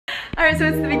Alright, so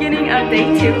it's the beginning of day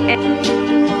 2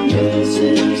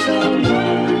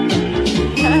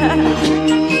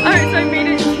 Alright, so I made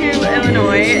it to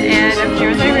Illinois and I'm here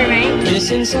with my roommate.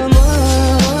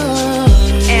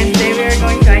 And today we are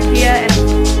going to IKEA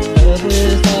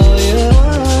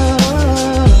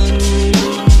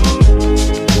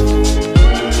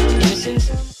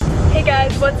and hey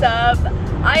guys, what's up?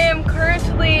 I am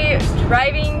currently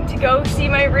driving to go see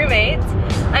my roommate.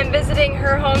 I'm visiting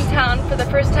her hometown for the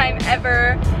first time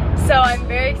ever, so I'm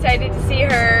very excited to see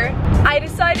her. I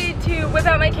decided to whip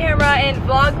out my camera and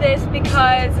vlog this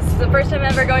because this is the first time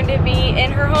ever going to be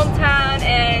in her hometown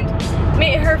and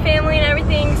meet her family and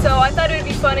everything, so I thought it would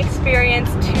be a fun experience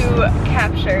to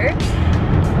capture.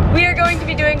 We are going to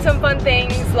be doing some fun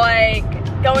things like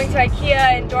going to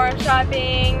IKEA and dorm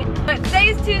shopping. But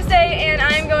today is Tuesday and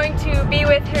I'm going to be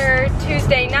with her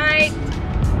Tuesday night,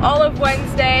 all of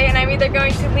Wednesday, and I'm either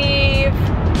going to leave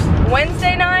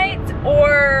Wednesday night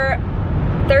or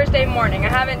Thursday morning. I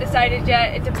haven't decided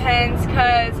yet, it depends,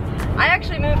 because I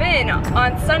actually move in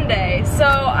on Sunday, so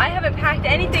I haven't packed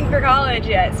anything for college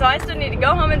yet, so I still need to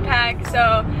go home and pack,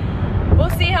 so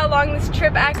we'll see how long this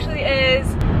trip actually is.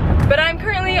 But I'm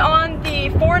currently on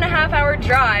the 4.5-hour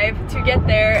drive to get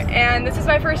there, and this is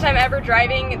my first time ever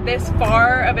driving this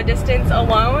far of a distance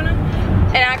alone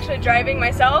and actually driving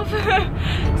myself.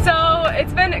 So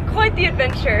it's been quite the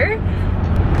adventure.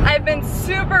 I've been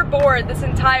super bored this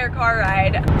entire car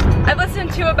ride. I've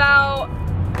listened to about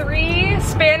 3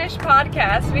 Spanish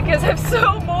podcasts because I'm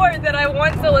so bored that I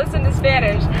want to listen to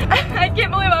Spanish. I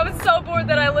can't believe I was so bored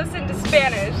that I listened to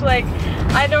Spanish. Like,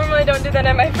 I normally don't do that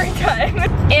in my free time.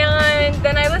 And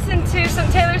then I listened to some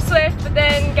Taylor Swift, but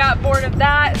then got bored of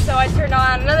that, so I turned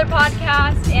on another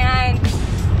podcast, and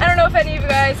I don't know if any of you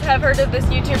guys have heard of this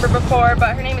YouTuber before,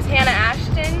 but her name is Hannah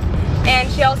Ashton, and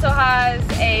she also has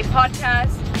a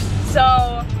podcast. So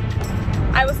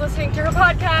I was listening to her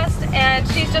podcast, and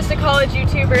she's just a college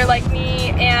YouTuber like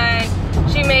me, and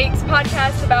she makes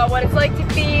podcasts about what it's like to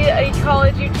be a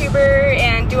college YouTuber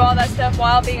and do all that stuff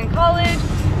while being in college.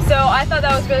 So I thought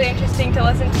that was really interesting to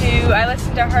listen to. I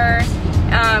listened to her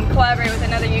collaborate with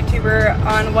another YouTuber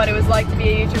on what it was like to be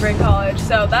a YouTuber in college,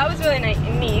 so that was really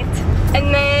neat.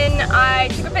 And then I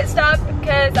took a pit stop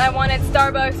because I wanted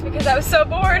Starbucks because I was so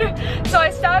bored. So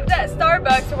I stopped at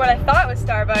Starbucks, or what I thought was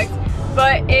Starbucks,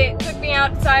 but it took me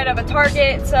outside of a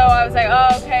Target, so I was like,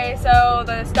 oh, okay, so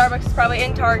the Starbucks is probably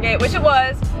in Target, which it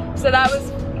was, so that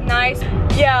was nice.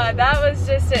 Yeah, that was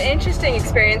just an interesting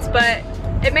experience, but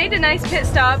it made a nice pit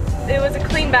stop. It was a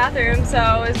clean bathroom,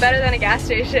 so it was better than a gas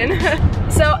station.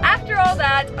 So after all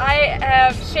that, I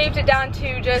have shaved it down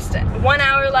to just 1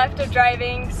 hour left of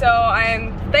driving, so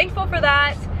I'm thankful for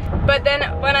that. But then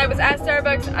when I was at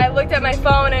Starbucks, I looked at my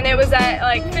phone and it was at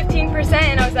like 15%,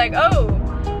 and I was like, oh,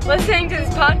 listening to this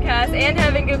podcast and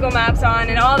having Google Maps on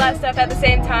and all that stuff at the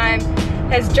same time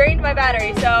has drained my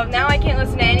battery, so now I can't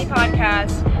listen to any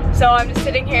podcasts, so I'm just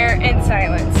sitting here in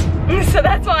silence. So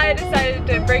that's why I decided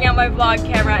to bring out my vlog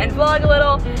camera and vlog a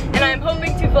little, and I'm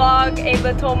hoping to vlog a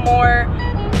little more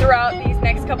throughout these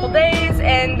next couple days,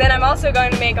 and then I'm also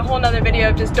going to make a whole nother video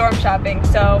of just dorm shopping.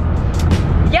 So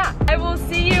yeah, I will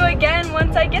see you again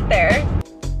once I get there.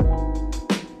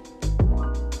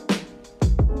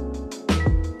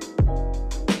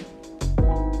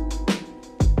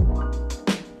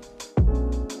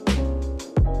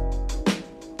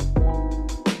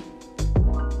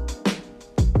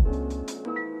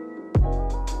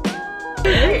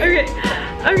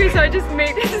 Okay, so I just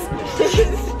made this.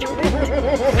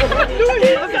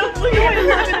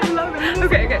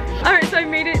 Okay. Alright, so I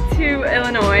made it to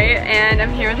Illinois, and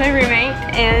I'm here with my roommate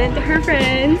and her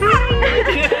friends.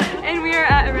 And we are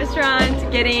at a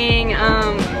restaurant getting,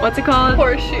 what's it called?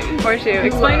 Horseshoe.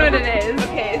 Explain what it is.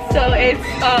 Okay, so it's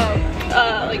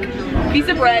like a piece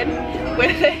of bread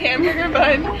with a hamburger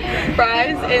bun,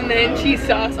 fries, and then cheese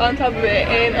sauce on top of it.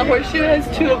 And a horseshoe has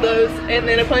 2 of those, and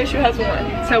then a plain shoe has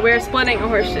 1. So we're splitting a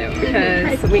horseshoe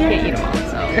because we can't eat them all.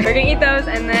 So we're gonna eat those,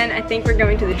 and then I think we're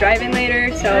going to the drive-in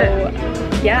later. So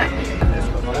yeah.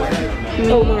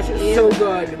 Oh my, it's so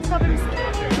good.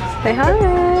 Say hi.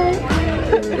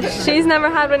 She's never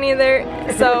had one either,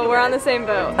 so we're on the same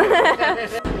boat.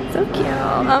 So cute.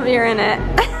 Oh, you're in it.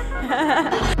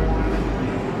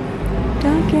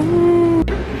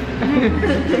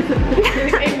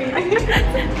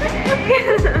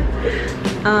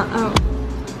 Oh.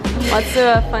 Let's do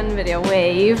a fun video.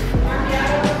 Wave.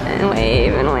 And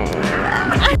wave and wave.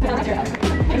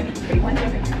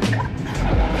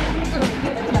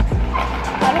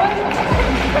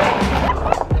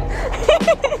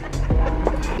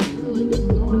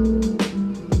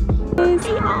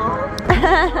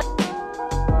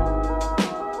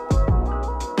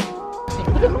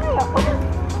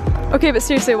 Okay, but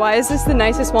seriously, why is this the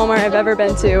nicest Walmart I've ever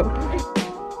been to?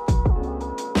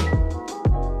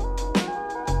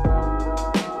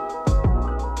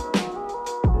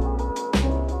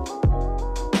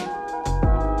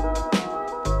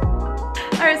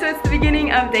 Alright, so it's the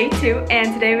beginning of day 2,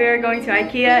 and today we are going to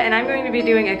IKEA, and I'm going to be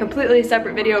doing a completely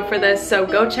separate video for this, so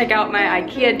go check out my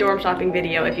IKEA dorm shopping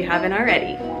video if you haven't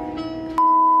already.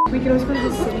 We can always go to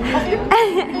the city.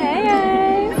 Hey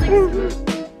guys!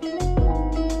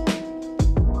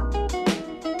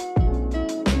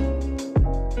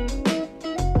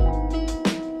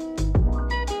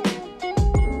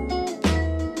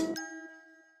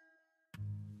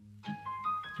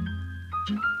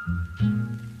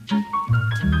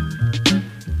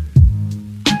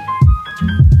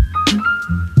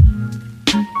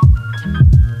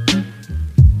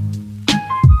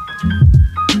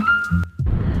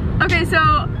 Okay, so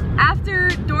after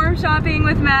dorm shopping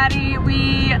with Maddie,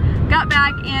 we got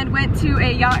back and went to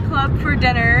a yacht club for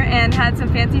dinner and had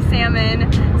some fancy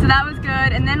salmon. So that was good.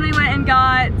 And then we went and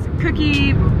got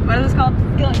what is this called?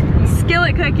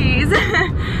 Skillet cookies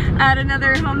at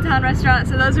another hometown restaurant.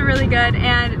 So those are really good.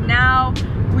 And now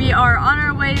we are on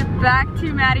our way back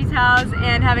to Maddie's house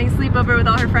and having a sleepover with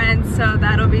all her friends. So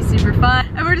that'll be super fun.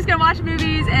 And we're just gonna watch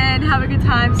movies and have a good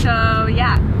time. So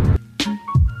yeah.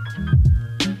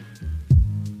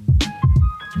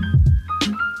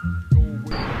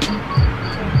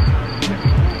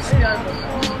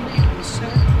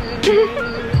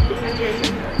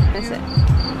 That's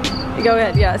it. Go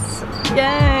ahead, yes.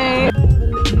 Yay!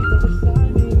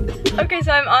 Okay,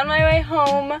 so I'm on my way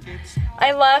home.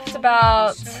 I left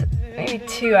about maybe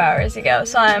 2 hours ago,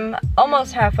 so I'm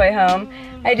almost halfway home.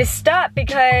 I just stopped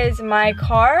because my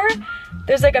car,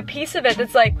 there's like a piece of it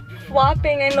that's like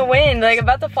flopping in the wind, like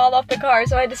about to fall off the car,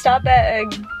 so I had to stop at a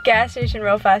gas station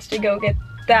real fast to go get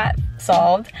that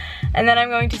solved, and then I'm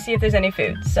going to see if there's any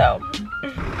food, so.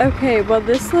 Okay, well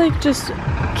this like just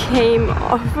came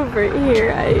off of right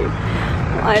here.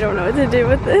 I don't know what to do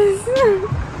with this.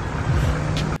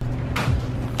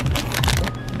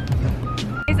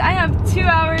 I have 2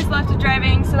 hours left of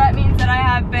driving, so that means that I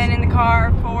have been in the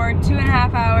car for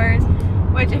 2.5 hours,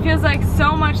 which it feels like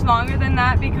so much longer than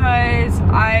that because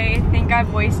I think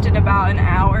I've wasted about an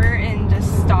hour in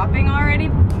just stopping already,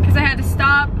 because I had to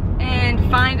stop and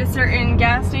find a certain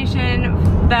gas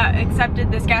station that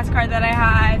accepted this gas card that I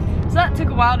had. So that took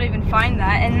a while to even find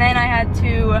that. And then I had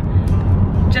to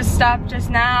just stop just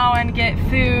now and get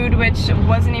food, which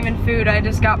wasn't even food. I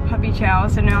just got puppy chow,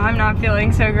 so now I'm not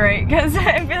feeling so great because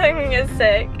I feel like I'm gonna get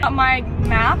sick. My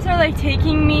maps are like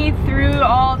taking me through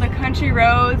all the country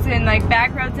roads and like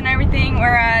back roads and everything,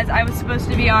 whereas I was supposed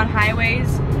to be on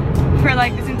highways for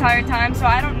like this entire time. So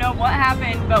I don't know what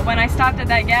happened, but when I stopped at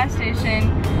that gas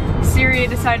station, Siri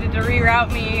decided to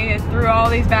reroute me through all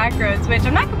these back roads, which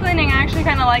I'm not complaining. I actually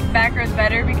kind of like back roads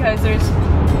better because there's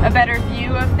a better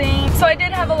view of things. So I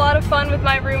did have a lot of fun with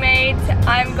my roommate.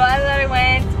 I'm glad that I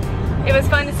went. It was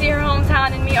fun to see her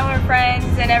hometown and meet all her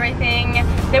friends and everything.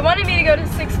 They wanted me to go to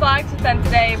Six Flags with them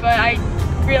today, but I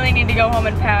really need to go home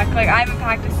and pack. Like, I haven't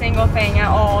packed a single thing at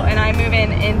all, and I move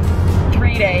in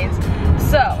 3 days.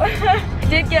 So, I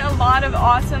did get a lot of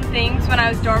awesome things when I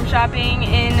was dorm shopping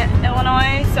in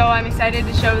Illinois, so I'm excited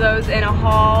to show those in a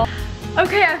haul.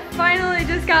 Okay, I finally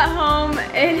just got home.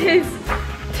 It is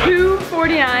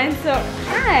 2:49, so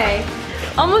hi.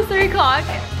 Almost 3 o'clock.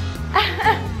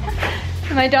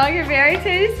 My dog are very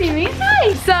excited to see me.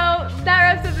 Hi! So that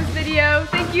wraps up this video.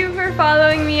 Thank you for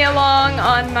following me along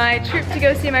on my trip to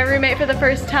go see my roommate for the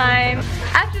first time.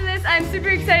 After this, I'm super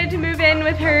excited to move in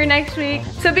with her next week.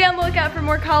 So be on the lookout for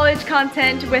more college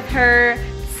content with her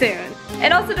soon.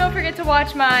 And also don't forget to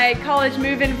watch my college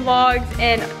move-in vlogs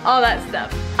and all that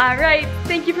stuff. Alright,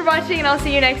 thank you for watching and I'll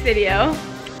see you next video.